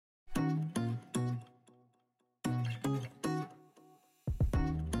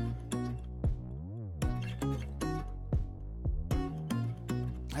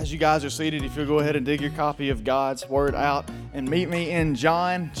As you guys are seated, if you'll go ahead and dig your copy of God's Word out and meet me in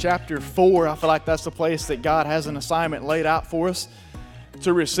John chapter 4. I feel like that's the place that God has an assignment laid out for us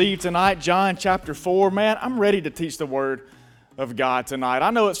to receive tonight. John chapter 4. Man, I'm ready to teach the Word of God tonight.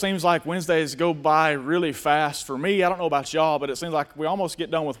 I know it seems like Wednesdays go by really fast for me. I don't know about y'all, but it seems like we almost get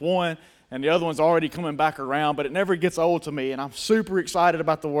done with one and the other one's already coming back around, but it never gets old to me, and I'm super excited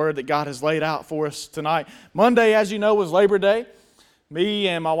about the Word that God has laid out for us tonight. Monday, as you know, was Labor Day. Me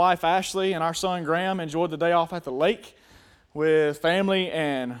and my wife Ashley and our son Graham enjoyed the day off at the lake with family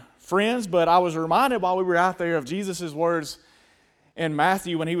and friends, but I was reminded while we were out there of Jesus' words in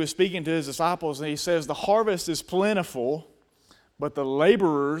Matthew when he was speaking to his disciples, and he says, "The harvest is plentiful, but the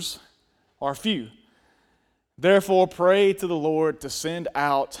laborers are few. Therefore pray to the Lord to send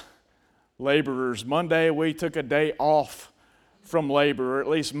out laborers." Monday we took a day off from labor, or at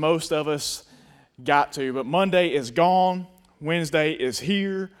least most of us got to, but Monday is gone. Wednesday is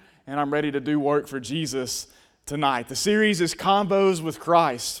here, and I'm ready to do work for Jesus tonight. The series is Convos with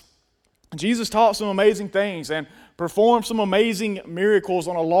Christ. Jesus taught some amazing things and performed some amazing miracles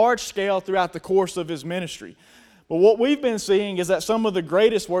on a large scale throughout the course of his ministry. But what we've been seeing is that some of the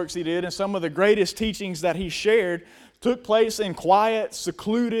greatest works he did and some of the greatest teachings that he shared took place in quiet,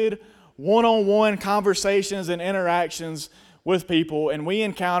 secluded, one-on-one conversations and interactions with people, and we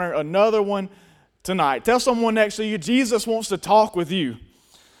encounter another one tonight. Tell someone next to you, Jesus wants to talk with you.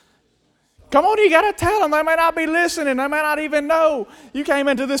 Come on, you got to tell them. They may not be listening. They may not even know you came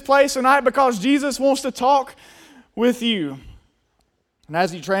into this place tonight because Jesus wants to talk with you. And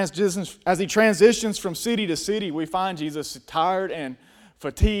as he transitions from city to city, we find Jesus tired and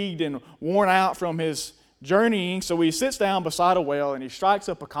fatigued and worn out from his journeying. So he sits down beside a well and he strikes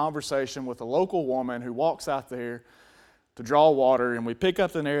up a conversation with a local woman who walks out there to draw water. And we pick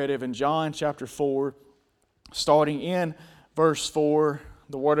up the narrative in John chapter 4, starting in verse 4.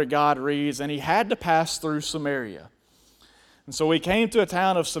 The Word of God reads, "And he had to pass through Samaria. And so he came to a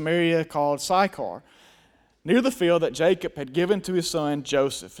town of Samaria called Sychar, near the field that Jacob had given to his son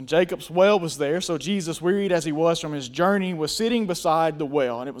Joseph. And Jacob's well was there, so Jesus, wearied as he was from his journey, was sitting beside the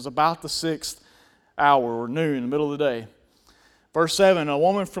well. And it was about the 6th hour, or noon, the middle of the day." Verse 7, "A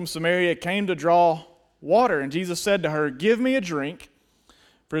woman from Samaria came to draw water, and Jesus said to her, 'Give me a drink,'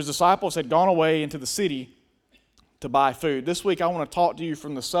 for his disciples had gone away into the city to buy food." This week I want to talk to you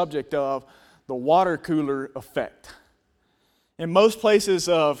from the subject of the water cooler effect. In most places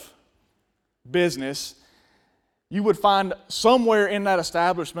of business, you would find somewhere in that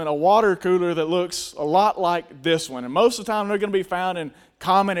establishment a water cooler that looks a lot like this one. And most of the time they're going to be found in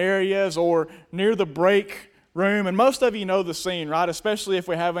common areas or near the break room. And most of you know the scene, right? Especially if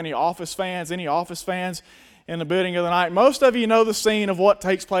we have any Office fans in the building of the night. Most of you know the scene of what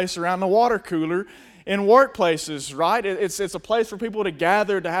takes place around the water cooler in workplaces, right? It's a place for people to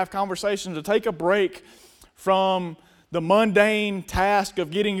gather, to have conversations, to take a break from the mundane task of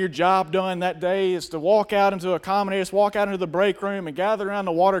getting your job done that day. Is to walk out into a common area, walk out into the break room and gather around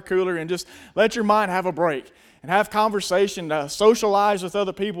the water cooler and just let your mind have a break and have conversation, to socialize with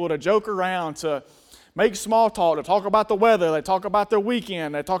other people, to joke around, to make small talk, to talk about the weather. They talk about their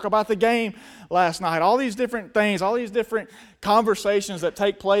weekend. They talk about the game last night. All these different things, all these different conversations that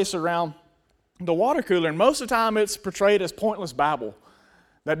take place around the water cooler. And most of the time it's portrayed as pointless babble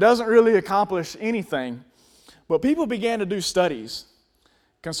that doesn't really accomplish anything. But people began to do studies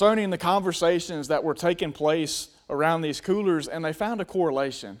concerning the conversations that were taking place around these coolers, and they found a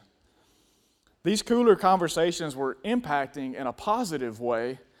correlation. These cooler conversations were impacting in a positive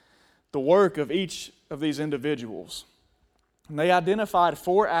way the work of each of these individuals. And they identified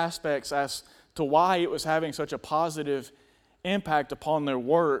 4 aspects as to why it was having such a positive impact upon their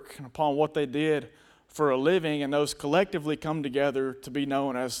work and upon what they did for a living, and those collectively come together to be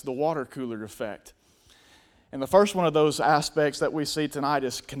known as the water cooler effect. And the first one of those aspects that we see tonight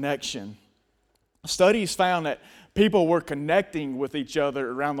is connection. Studies found that people were connecting with each other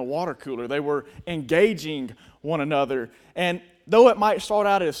around the water cooler. They were engaging one another. And though it might start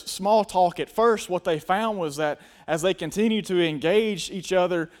out as small talk at first, what they found was that as they continued to engage each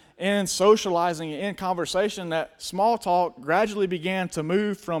other in socializing, in conversation, that small talk gradually began to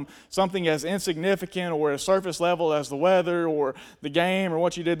move from something as insignificant or as surface level as the weather or the game or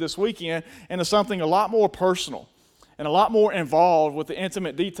what you did this weekend into something a lot more personal and a lot more involved with the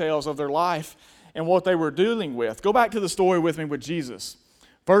intimate details of their life and what they were dealing with. Go back to the story with me with Jesus.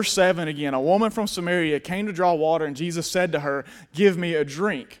 Verse 7 again, "A woman from Samaria came to draw water, and Jesus said to her, 'Give me a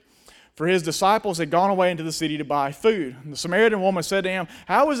drink.' For his disciples had gone away into the city to buy food. And the Samaritan woman said to him,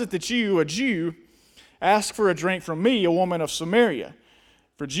 'How is it that you, a Jew, ask for a drink from me, a woman of Samaria?'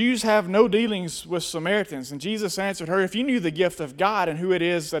 For Jews have no dealings with Samaritans. And Jesus answered her, if you knew the gift of God and who it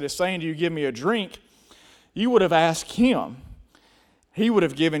is that is saying to you, give me a drink, you would have asked him. He would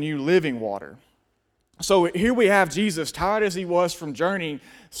have given you living water. So here we have Jesus, tired as he was from journeying,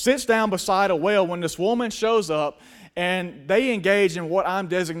 sits down beside a well when this woman shows up, and they engage in what I'm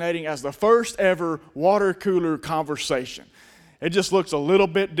designating as the first ever water cooler conversation. It just looks a little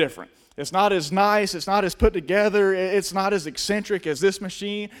bit different. It's not as nice, it's not as put together, it's not as eccentric as this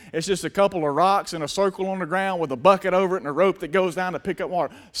machine. It's just a couple of rocks and a circle on the ground with a bucket over it and a rope that goes down to pick up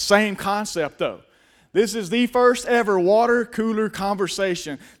water. Same concept though. This is the first ever water cooler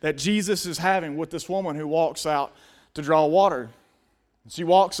conversation that Jesus is having with this woman who walks out to draw water. She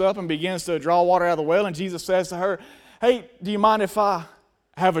walks up and begins to draw water out of the well, and Jesus says to her, hey, do you mind if I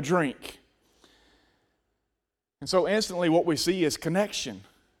have a drink? And so instantly what we see is connection.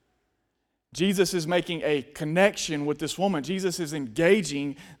 Jesus is making a connection with this woman. Jesus is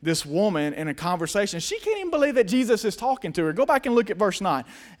engaging this woman in a conversation. She can't even believe that Jesus is talking to her. Go back and look at verse 9.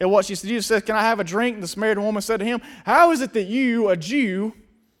 And what she said, Jesus says, can I have a drink? And the Samaritan woman said to him, how is it that you, a Jew,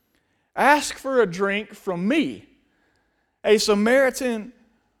 ask for a drink from me, a Samaritan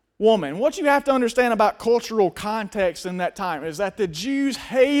woman? What you have to understand about cultural context in that time is that the Jews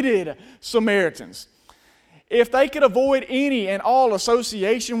hated Samaritans. If they could avoid any and all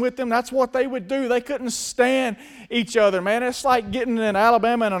association with them, that's what they would do. They couldn't stand each other, man. It's like getting an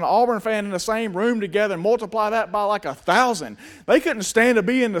Alabama and an Auburn fan in the same room together and multiply that by like 1,000. They couldn't stand to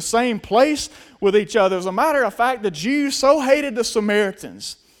be in the same place with each other. As a matter of fact, the Jews so hated the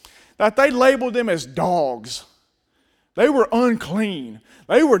Samaritans that they labeled them as dogs. They were unclean.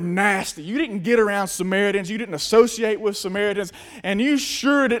 They were nasty. You didn't get around Samaritans. You didn't associate with Samaritans. And you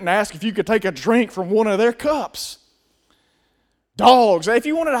sure didn't ask if you could take a drink from one of their cups. Dogs. If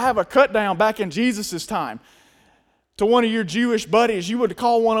you wanted to have a cut down back in Jesus' time to one of your Jewish buddies, you would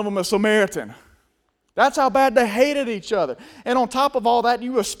call one of them a Samaritan. That's how bad they hated each other. And on top of all that,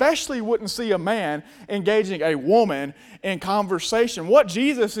 you especially wouldn't see a man engaging a woman in conversation. What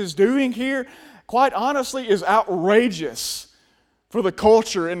Jesus is doing here, quite honestly, is outrageous for the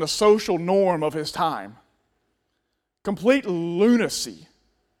culture and the social norm of his time. Complete lunacy.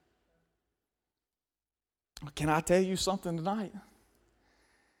 Can I tell you something tonight?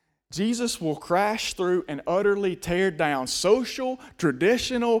 Jesus will crash through and utterly tear down social,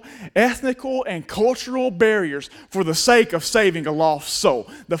 traditional, ethnical, and cultural barriers for the sake of saving a lost soul.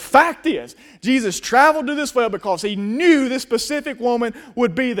 The fact is, Jesus traveled to this well because he knew this specific woman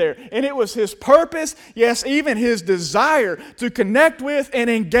would be there. And it was his purpose, yes, even his desire to connect with and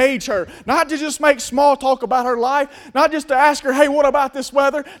engage her. Not to just make small talk about her life, not just to ask her, hey, what about this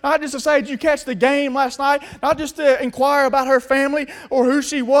weather? Not just to say, did you catch the game last night? Not just to inquire about her family or who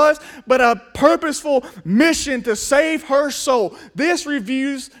she was, but a purposeful mission to save her soul. This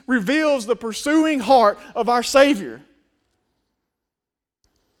reveals the pursuing heart of our Savior,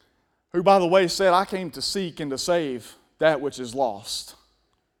 who, by the way, said, I came to seek and to save that which is lost.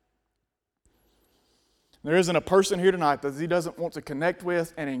 There isn't a person here tonight that he doesn't want to connect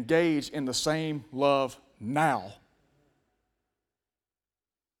with and engage in the same love now.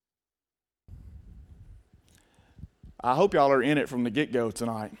 I hope y'all are in it from the get-go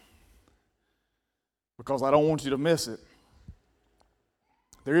tonight, because I don't want you to miss it.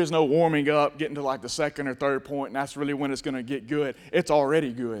 There is no warming up, getting to like the second or third point, and that's really when it's going to get good. It's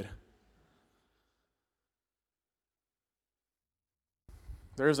already good.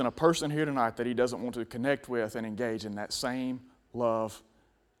 There isn't a person here tonight that he doesn't want to connect with and engage in that same love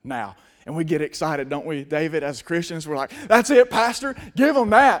now. And we get excited, don't we, David, as Christians? We're like, that's it, Pastor. Give them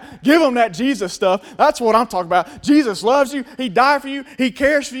that. Give them that Jesus stuff. That's what I'm talking about. Jesus loves you. He died for you. He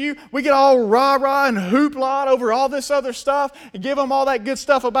cares for you. We get all rah-rah and hoopla over all this other stuff and give them all that good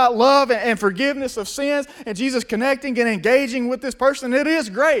stuff about love and forgiveness of sins and Jesus connecting and engaging with this person. It is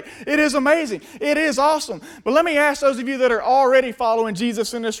great. It is amazing. It is awesome. But let me ask those of you that are already following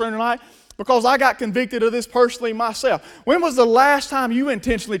Jesus in this room tonight, because I got convicted of this personally myself. When was the last time you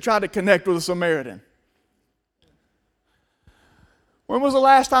intentionally tried to connect with a Samaritan? When was the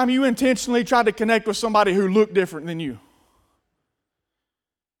last time you intentionally tried to connect with somebody who looked different than you?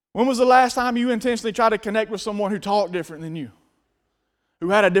 When was the last time you intentionally tried to connect with someone who talked different than you? Who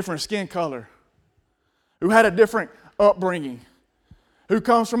had a different skin color? Who had a different upbringing? Who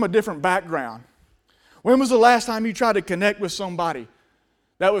comes from a different background? When was the last time you tried to connect with somebody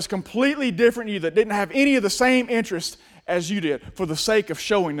that was completely different than you, that didn't have any of the same interests as you did, for the sake of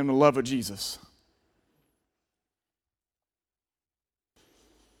showing them the love of Jesus?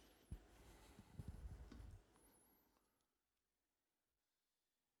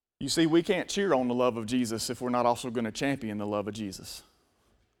 You see, we can't cheer on the love of Jesus if we're not also going to champion the love of Jesus.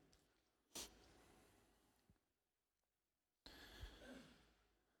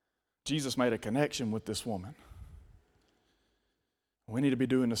 Jesus made a connection with this woman. We need to be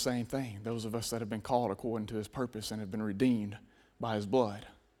doing the same thing, those of us that have been called according to his purpose and have been redeemed by his blood.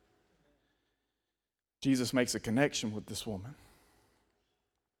 Jesus makes a connection with this woman.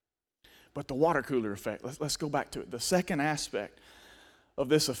 But the water cooler effect, let's go back to it. The second aspect of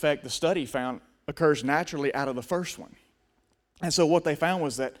this effect, the study found, occurs naturally out of the first one. And so what they found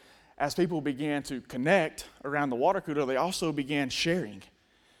was that as people began to connect around the water cooler, they also began sharing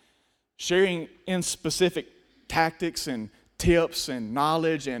in specific tactics and tips and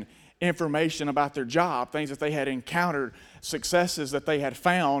knowledge and information about their job, things that they had encountered, successes that they had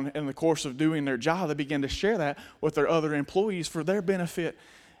found in the course of doing their job. They began to share that with their other employees for their benefit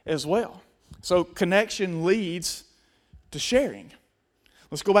as well. So connection leads to sharing.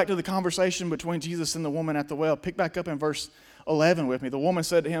 Let's go back to the conversation between Jesus and the woman at the well. Pick back up in verse 11 with me. The woman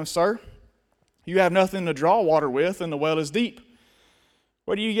said to him, "Sir, you have nothing to draw water with, and the well is deep.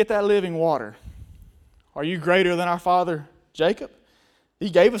 Where do you get that living water? Are you greater than our father Jacob?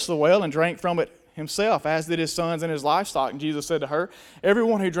 He gave us the well and drank from it himself, as did his sons and his livestock." And Jesus said to her,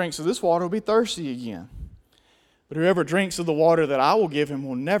 "Everyone who drinks of this water will be thirsty again. But whoever drinks of the water that I will give him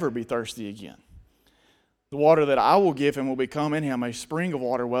will never be thirsty again. The water that I will give him will become in him a spring of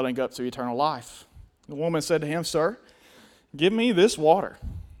water welling up to eternal life." The woman said to him, "Sir, give me this water,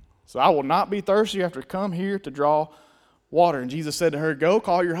 so I will not be thirsty after come here to draw water." And Jesus said to her, "Go,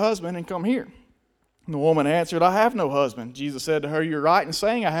 call your husband and come here." And the woman answered, "I have no husband." Jesus said to her, "You're right in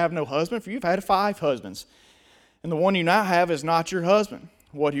saying I have no husband, for you've had 5 husbands. And the one you now have is not your husband.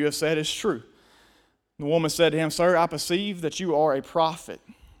 What you have said is true." The woman said to him, "Sir, I perceive that you are a prophet.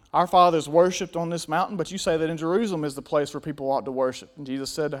 Our fathers worshipped on this mountain, but you say that in Jerusalem is the place where people ought to worship." And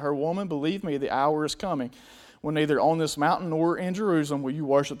Jesus said to her, "Woman, believe me, the hour is coming when neither on this mountain nor in Jerusalem will you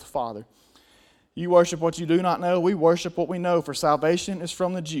worship the Father. You worship what you do not know. We worship what we know, for salvation is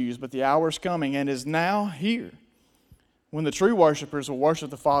from the Jews. But the hour is coming and is now here when the true worshipers will worship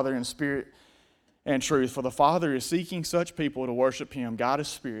the Father in spirit and truth. For the Father is seeking such people to worship him. God is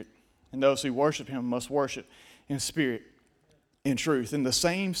spirit, and those who worship him must worship in spirit and truth." In the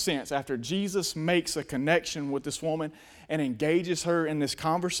same sense, after Jesus makes a connection with this woman and engages her in this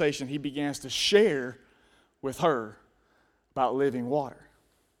conversation, he begins to share with her about living water,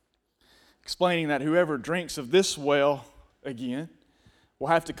 explaining that whoever drinks of this well again will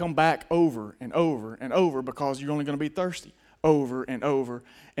have to come back over and over and over, because you're only going to be thirsty over and over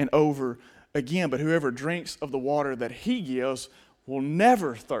and over again. But whoever drinks of the water that he gives will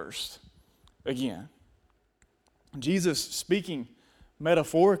never thirst again. Jesus, speaking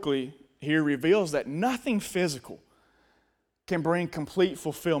metaphorically here, reveals that nothing physical can bring complete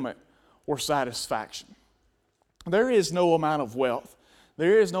fulfillment or satisfaction. There is no amount of wealth,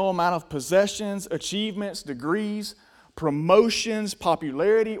 there is no amount of possessions, achievements, degrees, promotions,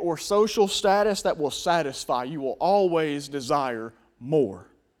 popularity, or social status that will satisfy. You will always desire more.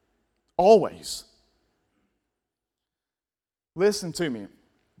 Always. Listen to me.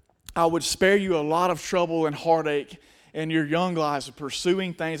 I would spare you a lot of trouble and heartache in your young lives of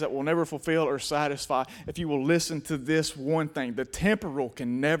pursuing things that will never fulfill or satisfy if you will listen to this one thing. The temporal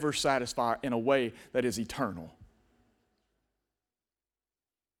can never satisfy in a way that is eternal.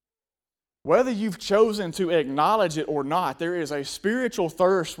 Whether you've chosen to acknowledge it or not, there is a spiritual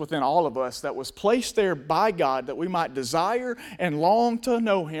thirst within all of us that was placed there by God that we might desire and long to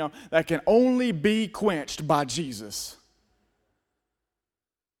know him, that can only be quenched by Jesus.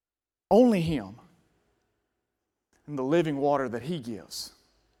 Only him and the living water that he gives.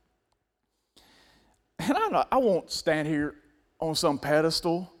 And I won't stand here on some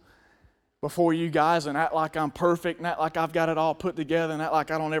pedestal before you guys and act like I'm perfect and act like I've got it all put together and act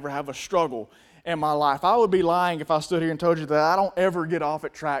like I don't ever have a struggle in my life. I would be lying if I stood here and told you that I don't ever get off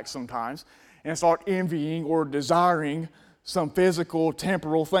at track sometimes and start envying or desiring some physical,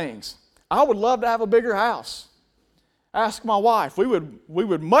 temporal things. I would love to have a bigger house. Ask my wife. We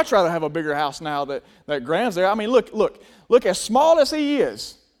would much rather have a bigger house now that Graham's there. I mean, look, as small as he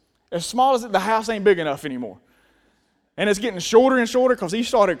is, as small as the house ain't big enough anymore. And it's getting shorter and shorter because he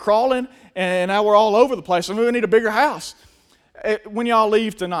started crawling, and now we're all over the place. So we need a bigger house. When y'all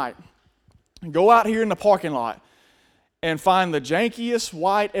leave tonight, go out here in the parking lot and find the jankiest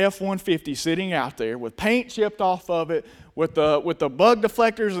white F-150 sitting out there with paint chipped off of it, with the bug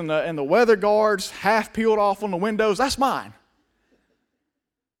deflectors and the weather guards half peeled off on the windows. That's mine.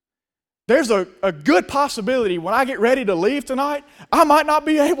 There's a good possibility when I get ready to leave tonight, I might not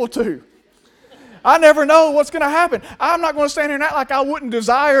be able to. I never know what's going to happen. I'm not going to stand here and act like I wouldn't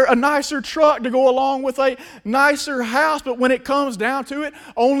desire a nicer truck to go along with a nicer house. But when it comes down to it,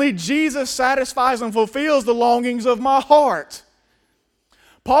 only Jesus satisfies and fulfills the longings of my heart.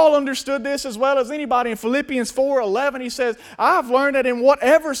 Paul understood this as well as anybody. In Philippians 4:11, he says, I've learned that in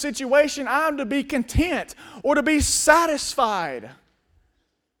whatever situation I'm to be content or to be satisfied.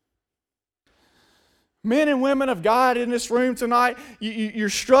 Men and women of God in this room tonight, you're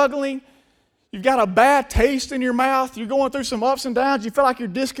struggling. You've got a bad taste in your mouth. You're going through some ups and downs. You feel like you're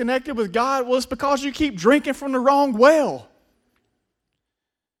disconnected with God. Well, it's because you keep drinking from the wrong well.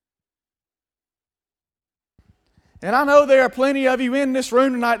 And I know there are plenty of you in this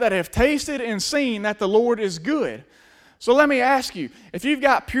room tonight that have tasted and seen that the Lord is good. So let me ask you, if you've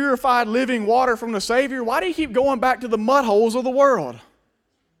got purified living water from the Savior, why do you keep going back to the mud holes of the world?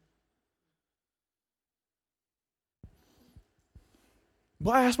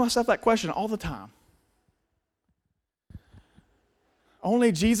 Well, I ask myself that question all the time.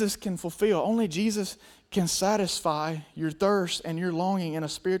 Only Jesus can fulfill, only Jesus can satisfy your thirst and your longing in a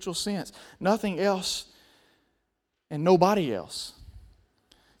spiritual sense. Nothing else and nobody else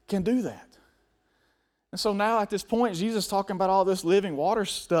can do that. And so now at this point, Jesus talking about all this living water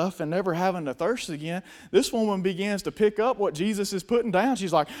stuff and never having to thirst again, this woman begins to pick up what Jesus is putting down.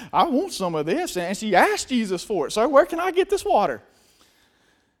 She's like, I want some of this. And she asked Jesus for it. So where can I get this water?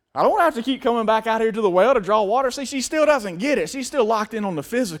 I don't have to keep coming back out here to the well to draw water. See, she still doesn't get it. She's still locked in on the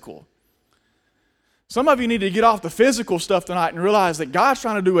physical. Some of you need to get off the physical stuff tonight and realize that God's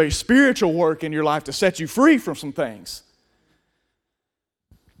trying to do a spiritual work in your life to set you free from some things.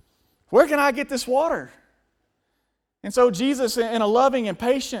 Where can I get this water? And so Jesus, in a loving and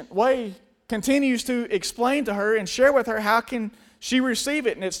patient way, continues to explain to her and share with her how can she receive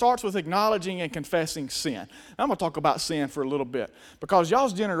it. And it starts with acknowledging and confessing sin. I'm going to talk about sin for a little bit because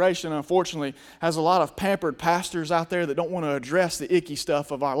y'all's generation, unfortunately, has a lot of pampered pastors out there that don't want to address the icky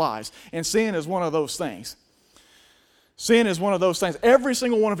stuff of our lives. And sin is one of those things. Sin is one of those things. Every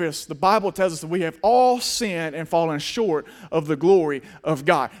single one of us, the Bible tells us that we have all sinned and fallen short of the glory of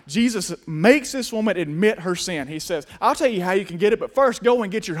God. Jesus makes this woman admit her sin. He says, I'll tell you how you can get it, but first go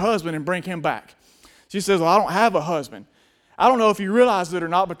and get your husband and bring him back. She says, well, I don't have a husband. I don't know if you realized it or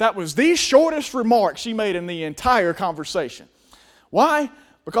not, but that was the shortest remark she made in the entire conversation. Why?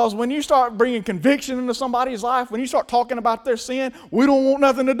 Because when you start bringing conviction into somebody's life, when you start talking about their sin, we don't want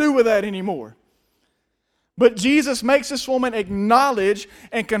nothing to do with that anymore. But Jesus makes this woman acknowledge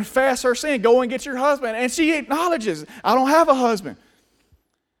and confess her sin. Go and get your husband. And she acknowledges, I don't have a husband.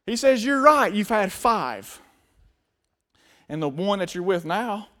 He says, you're right, you've had 5. And the one that you're with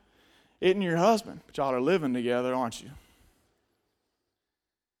now isn't your husband, but y'all are living together, aren't you?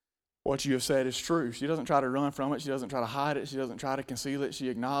 What you have said is true. She doesn't try to run from it. She doesn't try to hide it. She doesn't try to conceal it. She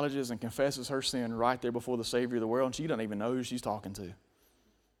acknowledges and confesses her sin right there before the Savior of the world, and she doesn't even know who she's talking to.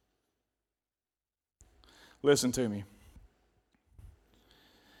 Listen to me.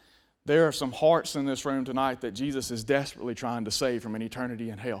 There are some hearts in this room tonight that Jesus is desperately trying to save from an eternity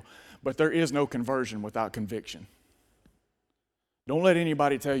in hell, but there is no conversion without conviction. Don't let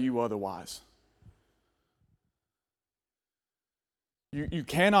anybody tell you otherwise. You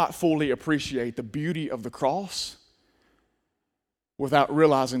cannot fully appreciate the beauty of the cross without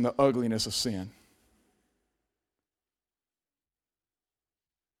realizing the ugliness of sin.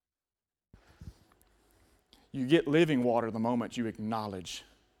 You get living water the moment you acknowledge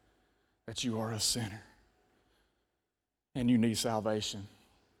that you are a sinner and you need salvation.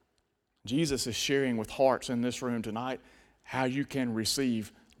 Jesus is sharing with hearts in this room tonight how you can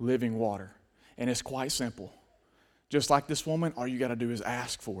receive living water. And it's quite simple. Just like this woman, all you got to do is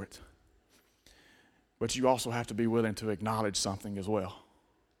ask for it. But you also have to be willing to acknowledge something as well.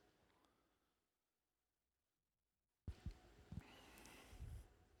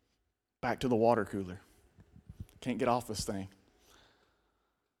 Back to the water cooler. Can't get off this thing.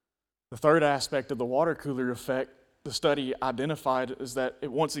 The third aspect of the water cooler effect the study identified is that it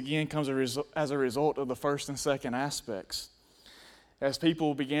once again comes as a result of the first and second aspects. As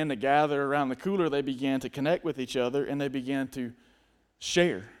people began to gather around the cooler, they began to connect with each other and they began to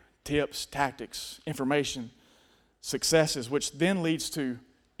share tips, tactics, information, successes, which then leads to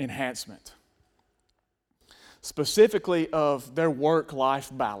enhancement, specifically of their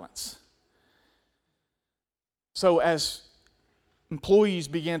work-life balance. So as employees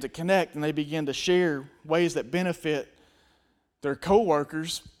began to connect and they began to share ways that benefit their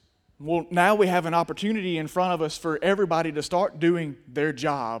coworkers, well, now we have an opportunity in front of us for everybody to start doing their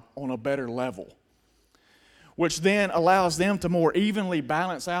job on a better level, which then allows them to more evenly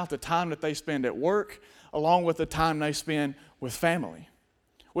balance out the time that they spend at work along with the time they spend with family,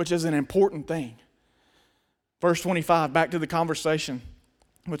 which is an important thing. Verse 25, back to the conversation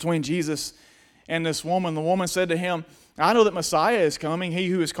between Jesus and this woman. The woman said to him, I know that Messiah is coming, he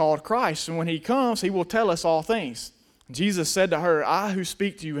who is called Christ, and when he comes, he will tell us all things. Jesus said to her, I who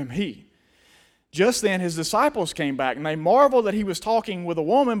speak to you am he. Just then his disciples came back, and they marveled that he was talking with a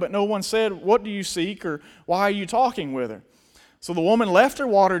woman, but no one said, what do you seek, or why are you talking with her? So the woman left her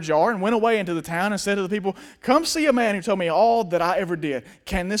water jar and went away into the town and said to the people, come see a man who told me all that I ever did.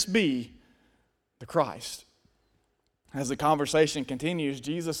 Can this be the Christ? As the conversation continues,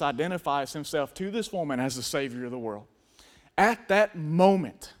 Jesus identifies himself to this woman as the Savior of the world. At that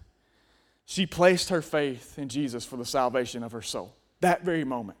moment, she placed her faith in Jesus for the salvation of her soul. That very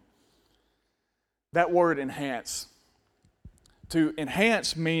moment. That word enhance. To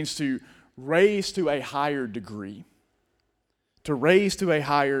enhance means to raise to a higher degree. To raise to a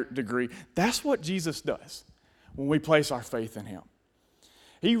higher degree. That's what Jesus does when we place our faith in him.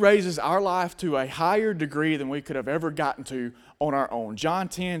 He raises our life to a higher degree than we could have ever gotten to on our own. John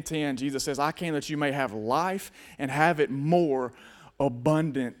 10:10, Jesus says, I came that you may have life and have it more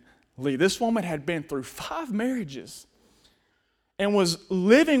abundantly. This woman had been through 5 marriages and was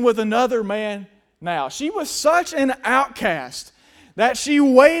living with another man now. She was such an outcast that she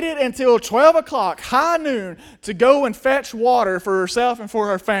waited until 12 o'clock, high noon, to go and fetch water for herself and for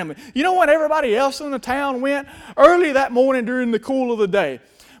her family. You know when everybody else in the town went? Early that morning during the cool of the day.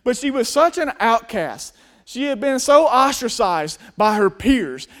 But she was such an outcast. She had been so ostracized by her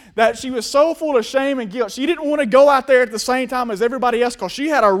peers that she was so full of shame and guilt. She didn't want to go out there at the same time as everybody else because she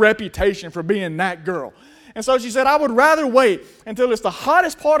had a reputation for being that girl. And so she said, I would rather wait until it's the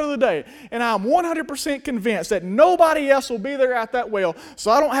hottest part of the day, and I'm 100% convinced that nobody else will be there at that well,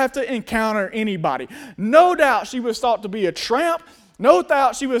 so I don't have to encounter anybody. No doubt she was thought to be a tramp. No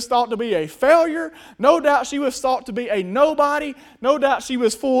doubt she was thought to be a failure. No doubt she was thought to be a nobody. No doubt she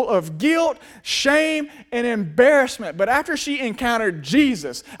was full of guilt, shame, and embarrassment. But after she encountered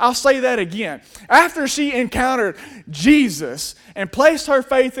Jesus, I'll say that again. After she encountered Jesus and placed her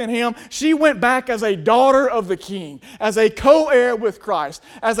faith in him, she went back as a daughter of the King, as a co-heir with Christ,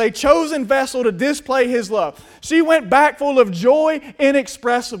 as a chosen vessel to display his love. She went back full of joy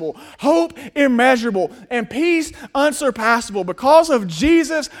inexpressible, hope immeasurable, and peace unsurpassable. Because of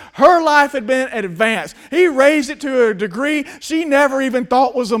Jesus, her life had been advanced. He raised it to a degree she never even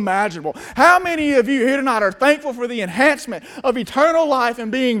thought was imaginable. How many of you here tonight are thankful for the enhancement of eternal life and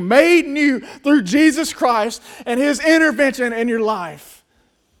being made new through Jesus Christ and his intervention in your life?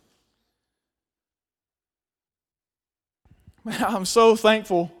 Man, I'm so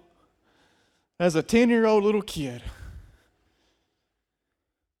thankful as a 10-year-old little kid,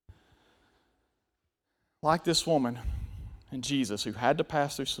 like this woman and Jesus who had to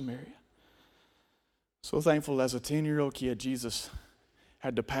pass through Samaria. So thankful as a 10-year-old kid, Jesus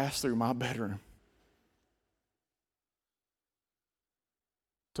had to pass through my bedroom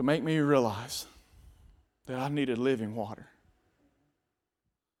to make me realize that I needed living water,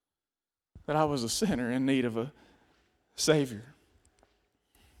 that I was a sinner in need of a Savior.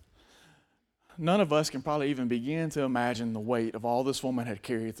 None of us can probably even begin to imagine the weight of all this woman had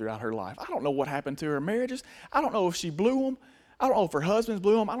carried throughout her life. I don't know what happened to her marriages. I don't know if she blew them. I don't know if her husbands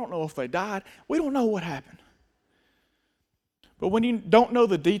blew them. I don't know if they died. We don't know what happened. But when you don't know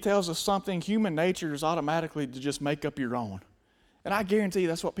the details of something, human nature is automatically to just make up your own. And I guarantee you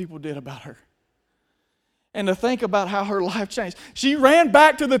that's what people did about her. And to think about how her life changed. She ran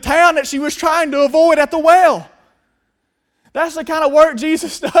back to the town that she was trying to avoid at the well. That's the kind of work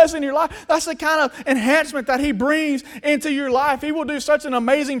Jesus does in your life. That's the kind of enhancement that he brings into your life. He will do such an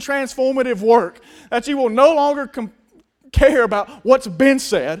amazing transformative work that you will no longer care about what's been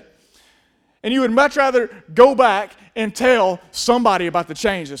said. And you would much rather go back and tell somebody about the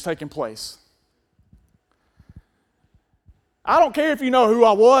change that's taking place. I don't care if you know who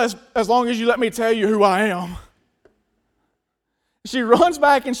I was as long as you let me tell you who I am. She runs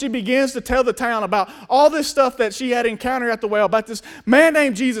back and she begins to tell the town about all this stuff that she had encountered at the well, about this man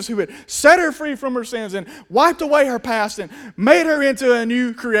named Jesus who had set her free from her sins and wiped away her past and made her into a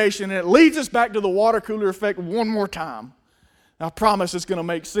new creation. And it leads us back to the water cooler effect one more time. I promise it's going to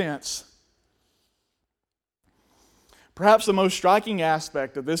make sense. Perhaps the most striking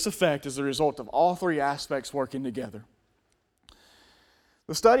aspect of this effect is the result of all 3 aspects working together.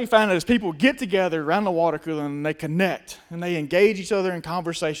 The study found that as people get together around the water cooler and they connect and they engage each other in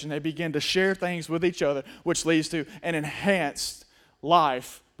conversation, they begin to share things with each other, which leads to an enhanced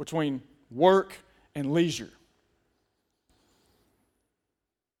life between work and leisure,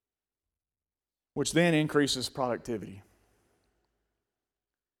 which then increases productivity.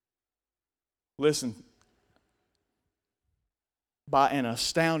 Listen, by an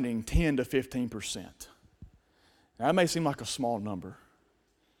astounding 10 to 15%. Now, that may seem like a small number.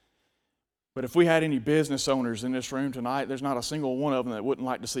 But if we had any business owners in this room tonight, there's not a single one of them that wouldn't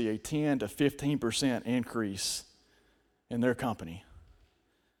like to see a 10 to 15% increase in their company.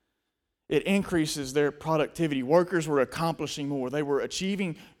 It increases their productivity. Workers were accomplishing more. They were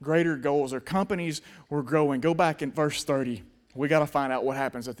achieving greater goals. Their companies were growing. Go back in verse 30. We got to find out what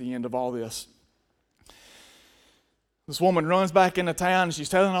happens at the end of all this. This woman runs back into town, and she's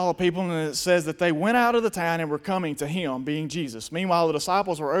telling all the people, and it says that they went out of the town and were coming to him, being Jesus. Meanwhile, the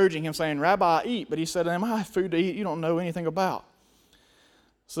disciples were urging him, saying, Rabbi, eat. But he said to them, I have food to eat you don't know anything about.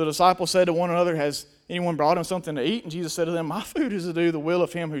 So the disciples said to one another, has anyone brought him something to eat? And Jesus said to them, my food is to do the will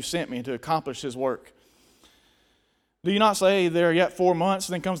of him who sent me and to accomplish his work. Do you not say there are yet 4 months,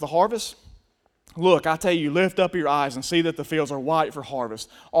 and then comes the harvest? Look, I tell you, lift up your eyes and see that the fields are white for harvest.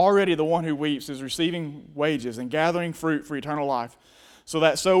 Already the one who weeps is receiving wages and gathering fruit for eternal life, so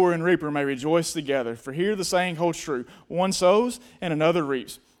that sower and reaper may rejoice together. For here the saying holds true, one sows and another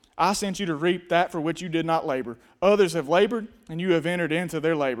reaps. I sent you to reap that for which you did not labor. Others have labored, and you have entered into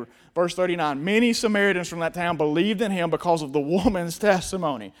their labor. Verse 39, many Samaritans from that town believed in him because of the woman's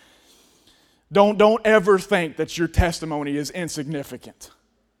testimony. Don't ever think that your testimony is insignificant.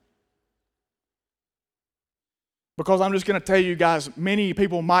 Because I'm just going to tell you guys, many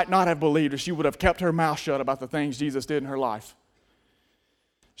people might not have believed if she would have kept her mouth shut about the things Jesus did in her life.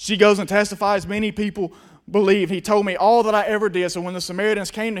 She goes and testifies, many people believe. He told me all that I ever did. So when the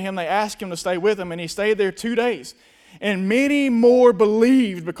Samaritans came to him, they asked him to stay with them, and he stayed there 2 days. And many more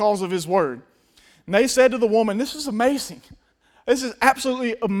believed because of his word. And they said to the woman, this is amazing. This is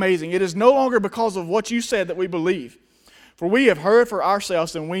absolutely amazing. It is no longer because of what you said that we believe. For we have heard for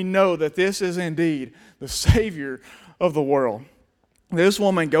ourselves, and we know that this is indeed the Savior of the world. This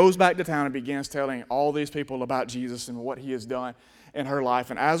woman goes back to town and begins telling all these people about Jesus and what he has done in her life.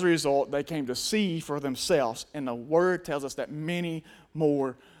 And as a result, they came to see for themselves. And the word tells us that many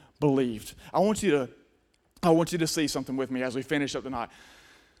more believed. I want you to see something with me as we finish up tonight.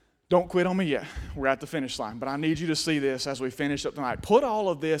 Don't quit on me yet. We're at the finish line. But I need you to see this as we finish up tonight. Put all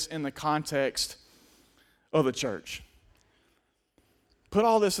of this in the context of the church. Put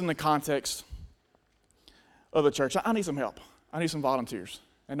all this in the context of the church. I need some help. I need some volunteers.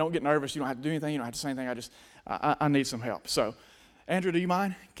 And don't get nervous. You don't have to do anything. You don't have to say anything. I need some help. So, Andrew, do you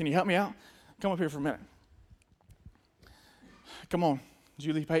mind? Can you help me out? Come up here for a minute. Come on.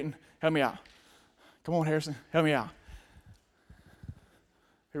 Julie, Peyton, help me out. Come on, Harrison, help me out.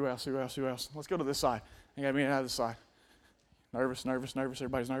 Who else? Let's go to this side. You got me out of this side. Nervous.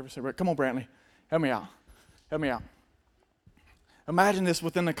 Everybody's nervous. Come on, Brantley. Help me out. Imagine this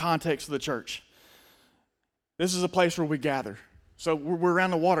within the context of the church. This is a place where we gather. So we're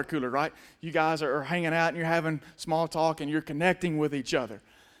around the water cooler, right? You guys are hanging out and you're having small talk and you're connecting with each other.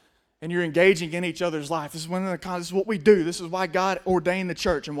 And you're engaging in each other's life. This is what we do. This is why God ordained the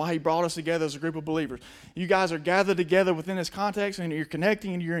church and why he brought us together as a group of believers. You guys are gathered together within this context and you're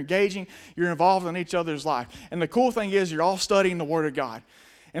connecting and you're engaging. You're involved in each other's life. And the cool thing is you're all studying the Word of God.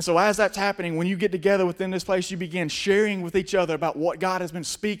 And so as that's happening, when you get together within this place, you begin sharing with each other about what God has been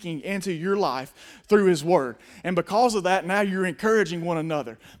speaking into your life through his word. And because of that, now you're encouraging one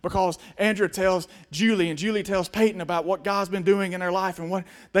another. Because Andrew tells Julie and Julie tells Peyton about what God's been doing in their life and what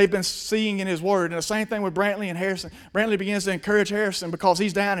they've been seeing in his word. And the same thing with Brantley and Harrison. Brantley begins to encourage Harrison because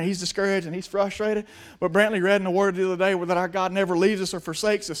he's down and he's discouraged and he's frustrated. But Brantley read in the word the other day that our God never leaves us or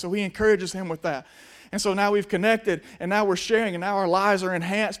forsakes us. So he encourages him with that. And so now we've connected, and now we're sharing, and now our lives are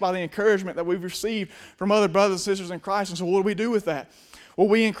enhanced by the encouragement that we've received from other brothers and sisters in Christ. And so what do we do with that? Well,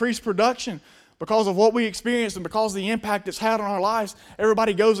 we increase production because of what we experienced and because of the impact it's had on our lives.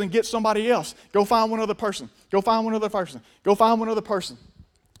 Everybody goes and gets somebody else. Go find one other person. Go find one other person. Go find one other person.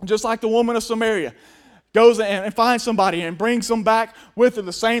 Just like the woman of Samaria goes and finds somebody and brings them back with her.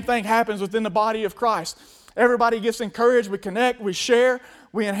 The same thing happens within the body of Christ. Everybody gets encouraged. We connect. We share.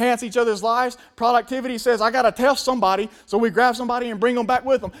 We enhance each other's lives. Productivity says, I got to tell somebody, so we grab somebody and bring them back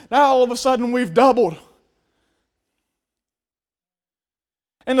with them. Now all of a sudden we've doubled.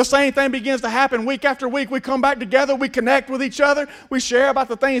 And the same thing begins to happen week after week. We come back together, we connect with each other, we share about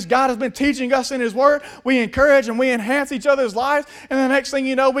the things God has been teaching us in his word, we encourage and we enhance each other's lives, and the next thing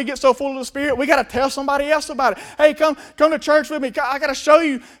you know, we get so full of the Spirit, we got to tell somebody else about it. Hey, come to church with me. I got to show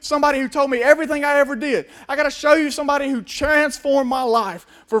you somebody who told me everything I ever did. I got to show you somebody who transformed my life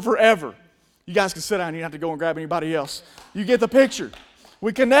for forever. You guys can sit down, you don't have to go and grab anybody else. You get the picture.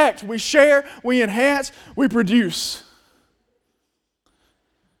 We connect, we share, we enhance, we produce.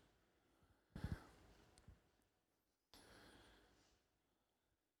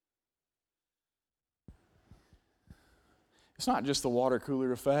 It's not just the water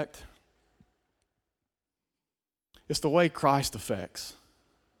cooler effect. It's the way Christ affects.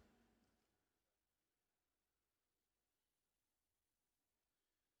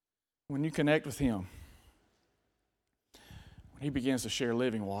 When you connect with him, He begins to share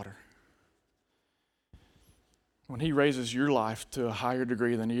living water. When he raises your life to a higher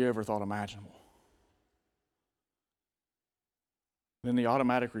degree than you ever thought imaginable, then the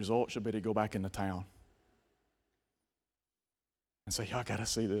automatic result should be to go back into town and say, y'all got to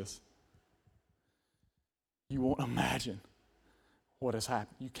see this. You won't imagine what has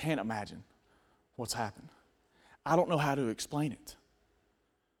happened. You can't imagine what's happened. I don't know how to explain it,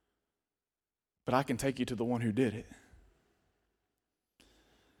 but I can take you to the one who did it.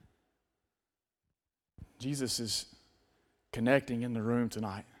 Jesus is connecting in the room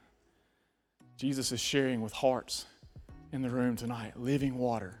tonight. Jesus is sharing with hearts in the room tonight. Living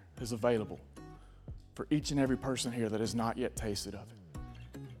water is available for each and every person here that has not yet tasted of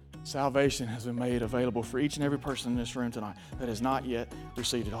it. Salvation has been made available for each and every person in this room tonight that has not yet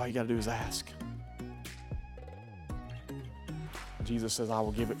received it. All you got to do is ask. Jesus says, I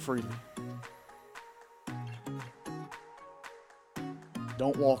will give it freely.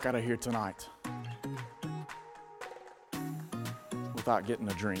 Don't walk out of here tonight without getting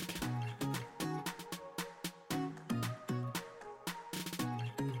a drink.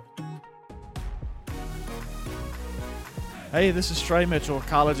 Hey, this is Trey Mitchell,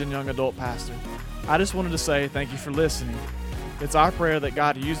 college and young adult pastor. I just wanted to say thank you for listening. It's our prayer that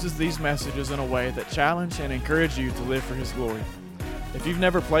God uses these messages in a way that challenge and encourage you to live for His glory. If you've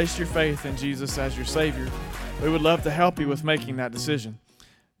never placed your faith in Jesus as your Savior, we would love to help you with making that decision.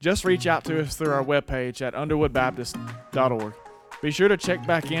 Just reach out to us through our webpage at underwoodbaptist.org. Be sure to check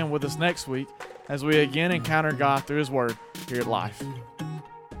back in with us next week as we again encounter God through His Word here at Life.